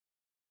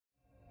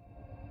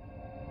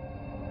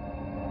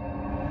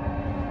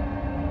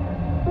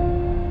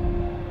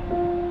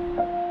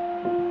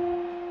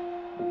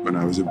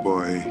When I was a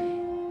boy,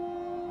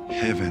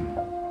 heaven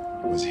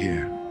was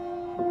here,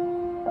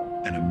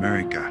 and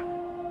America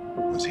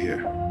was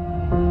here.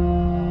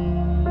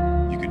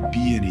 You could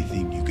be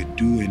anything, you could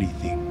do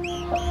anything.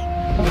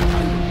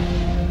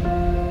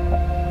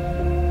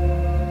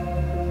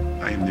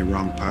 I am the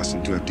wrong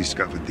person to have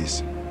discovered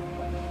this.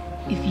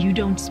 If you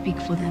don't speak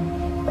for them,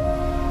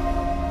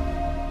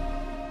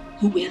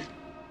 who will?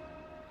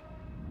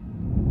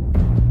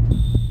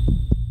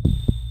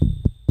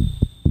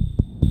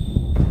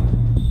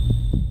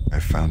 I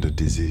found a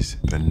disease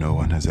that no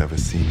one has ever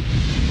seen.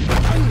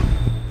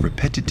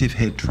 Repetitive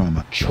head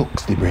trauma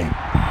chokes the brain.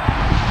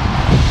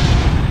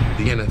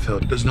 The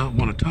NFL does not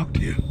want to talk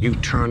to you. You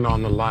turned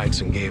on the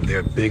lights and gave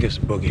their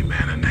biggest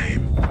boogeyman a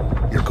name.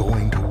 You're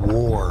going to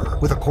war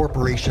with a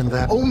corporation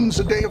that owns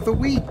a day of the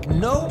week.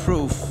 No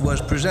proof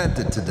was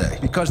presented today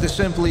because there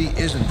simply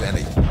isn't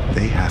any.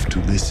 They have to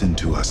listen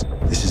to us.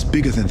 This is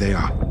bigger than they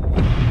are.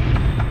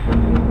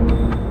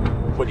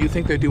 What you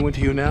think they're doing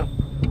to you now?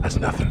 That's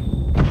nothing.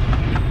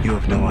 You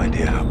have no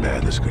idea how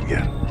bad this could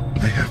get.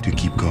 I have to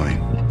keep going.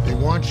 They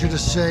want you to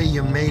say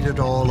you made it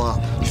all up.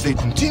 If they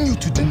continue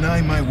to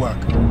deny my work,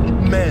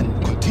 men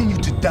continue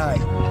to die.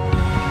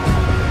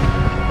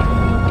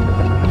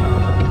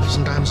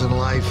 Sometimes in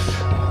life,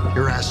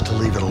 you're asked to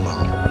leave it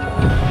alone.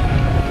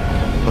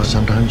 But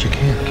sometimes you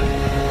can't.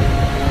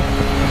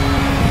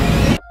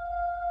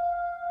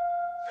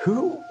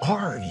 Who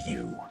are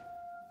you?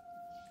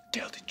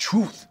 Tell the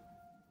truth.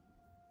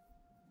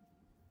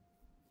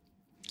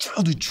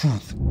 Tell the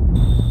truth.